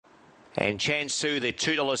And CHANSU, the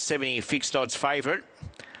 $2.70 fixed odds favourite,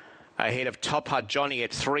 ahead of TOPHUT Johnny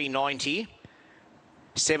at $3.90.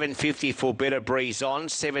 $7.50 for Better Breeze On,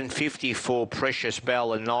 $7.50 for Precious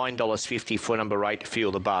Bell, and $9.50 for number 8,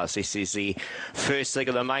 Feel the Buzz. This is the first leg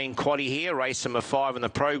of the main quaddie here, race number 5 in the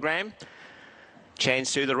program.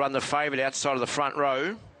 CHANSU, the run the favourite outside of the front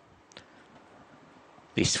row.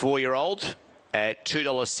 This 4-year-old at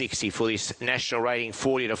 $2.60 for this national rating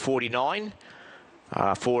 40 to 49.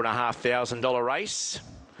 $4,500 race.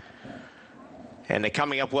 And they're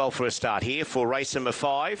coming up well for a start here for race number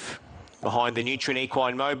 5. Behind the Nutrient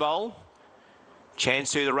Equine Mobile.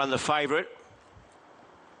 CHANSU to run the favourite.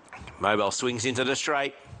 Mobile swings into the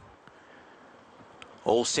straight.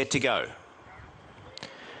 All set to go.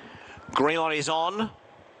 Green light is on.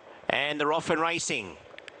 And they're off and racing.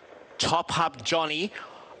 TOPHUT Johnny,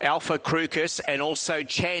 Alpha CRUCIS, and also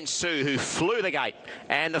CHANSU, who flew the gate.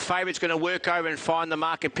 And the favourite's going to work over and find the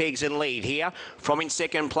market pegs and lead here. From in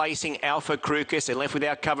second placing, Alpha CRUCIS, and left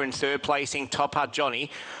without cover in third placing, TOPHUT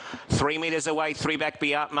Johnny. 3 metres away, 3 back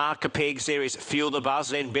beyond marker pegs. There is Feel the Buzz,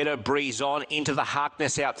 then Better Breeze On into the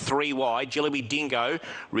Harkness out 3 wide. JILLIBY, DINGO,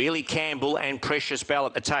 Really Campbell, and Precious Bell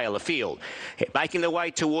at the tail of the field. Making their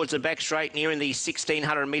way towards the back straight, nearing the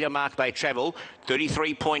 1,600 metre mark they travel.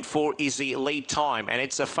 33.4 is the lead time, and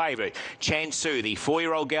it's a favourite. CHANSU, the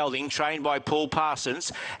 4-year-old gelding, trained by Paul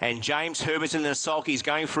Parsons, and James Herbertson and the Sulky's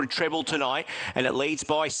going for a treble tonight, and it leads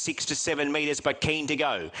by 6 to 7 metres, but keen to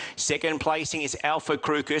go. Second placing is Alpha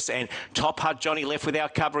CRUCIS, and TOPHUT Johnny left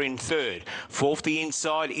without cover in third. Fourth, the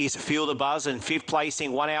inside is Feel the Buzz, and fifth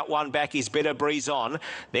placing, 1 out, 1 back, is Better Breeze On.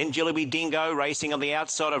 Then JILLIBY, DINGO racing on the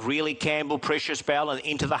outside of Really Campbell, Precious Bell, and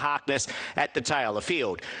into the Harkness at the tail of the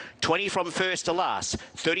field. 20 from first to last.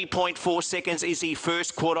 30.4 seconds is the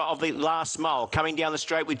first quarter of the last mile. Coming down the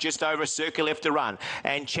straight with just over a circle left to run.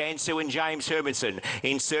 And CHANSU and James Herbertson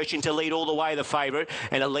in searching to lead all the way, the favourite.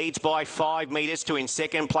 And it leads by 5 metres to in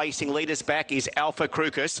second placing. Leaders back is Alpha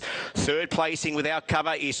CRUCIS. Third placing without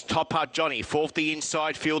cover is TOPHUT Johnny. Fourth, the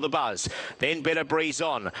inside, Feel the Buzz. Then Better Breeze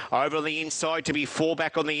On. Over on the inside to be 4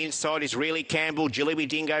 back on the inside is Really Campbell, JILLIBY,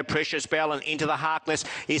 DINGO, Precious Bell, and into the Harkness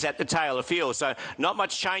is at the tail of the field. So not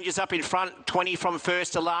much changes up in front. 20 from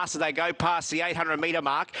first to last as they go past the 800 metre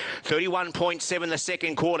mark. 31.7 the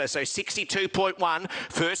second quarter, so 62.1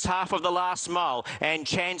 first half of the last mile. And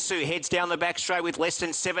CHANSU heads down the back straight with less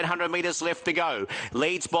than 700 metres left to go.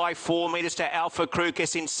 Leads by 4 metres to Alpha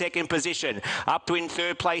CRUCIS in second position. Up to in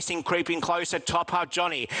third placing, creeping closer, TOPHUT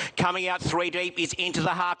Johnny. Coming out 3 deep is into the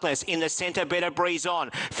Harkness. In the centre, Better Breeze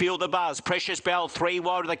On. Feel the Buzz. Precious Bell 3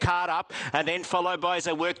 wide of the card up, and then followed by, as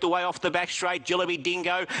they work the way off the back straight, JILLIBY,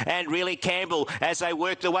 DINGO, and Really Campbell as they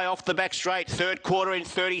work the way off the back straight. Third quarter in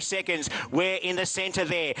 30 seconds. We're in the centre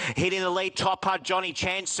there. Hitting the lead, TOPHUT Johnny.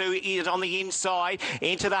 CHANSU is on the inside.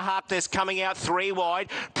 Into the Harkness, coming out 3 wide.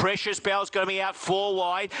 Precious Bell's going to be out 4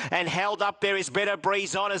 wide. And held up there is Better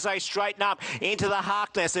Breeze On as they straighten up into the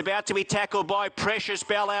Harkness. About to be tackled by Precious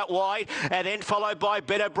Bell out wide. And then followed by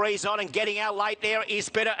Better Breeze On. And getting out late there is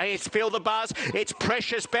it's Feel the Buzz. It's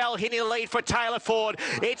Precious Bell hitting the lead for Taylor Ford.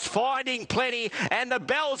 It's finding plenty. And the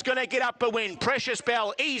Bell's going to get up a win. Precious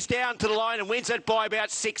Bell eased down to the line and wins it by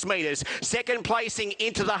about 6 metres. Second placing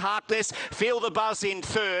into the Harkness. Feel the Buzz in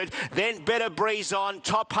third. Then Better Breeze On.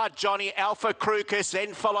 TOPHUT Johnny, Alpha CRUCIS.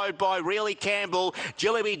 Then followed by Really Campbell,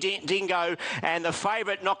 JILLIBY, DINGO. And the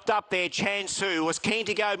favourite knocked up there, CHANSU, was keen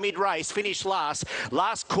to go mid-race. Finished last.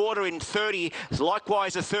 Last quarter in 30.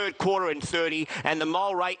 Likewise a third quarter in 30. And the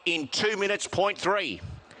mile rate in 2 minutes, 0.3.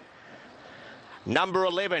 Number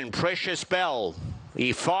 11, Precious Bell.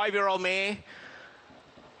 The 5-year-old mare,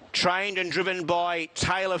 trained and driven by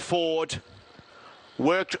Taylor Ford.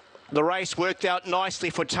 The race worked out nicely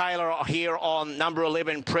for Taylor here on number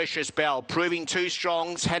 11, Precious Bell. Proving 2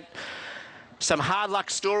 strongs. Had some hard luck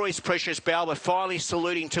stories, Precious Bell, but finally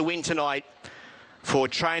saluting to win tonight for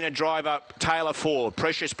trainer-driver Taylor Ford.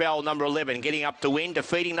 Precious Bell, number 11, getting up the win,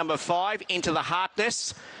 defeating number 5 into the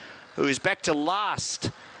Harkness, who is back to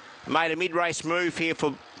last. Made a mid-race move here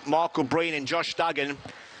for Michael Breen and Josh Duggan.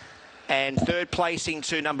 And third placing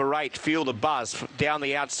to number 8, Feel the Buzz, down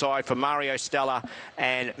the outside for Mario Stella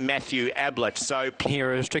and Matthew Ablett. So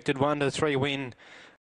here, a restricted 1 to 3 win